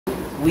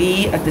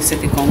we at the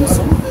City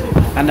Council,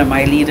 under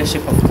my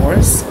leadership of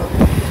course,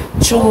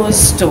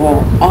 chose to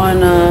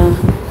honor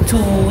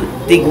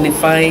two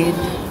dignified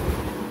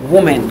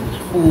women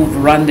who've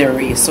run their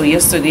race. So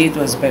yesterday it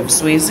was Beverly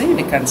Swasey,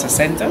 the Cancer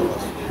Center,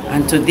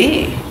 and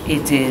today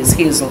it is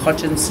Hazel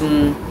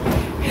Hutchinson,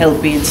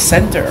 HelpAge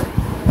Center.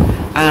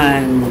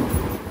 And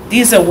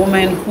these are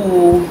women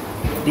who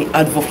they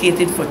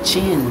advocated for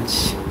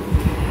change.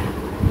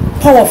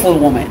 Powerful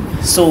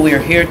women. So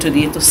we're here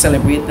today to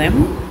celebrate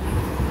them.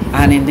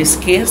 And in this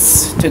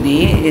case,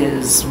 today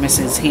is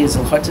Mrs.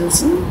 Hazel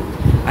Hutchinson.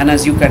 And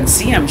as you can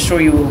see, I'm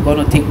sure you are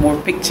going to take more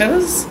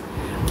pictures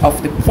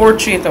of the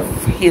portrait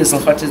of Hazel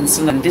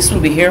Hutchinson. And this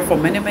will be here for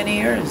many, many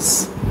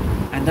years.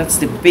 And that's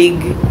the big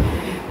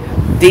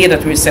day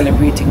that we're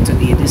celebrating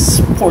today, this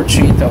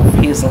portrait of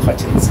Hazel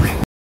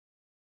Hutchinson.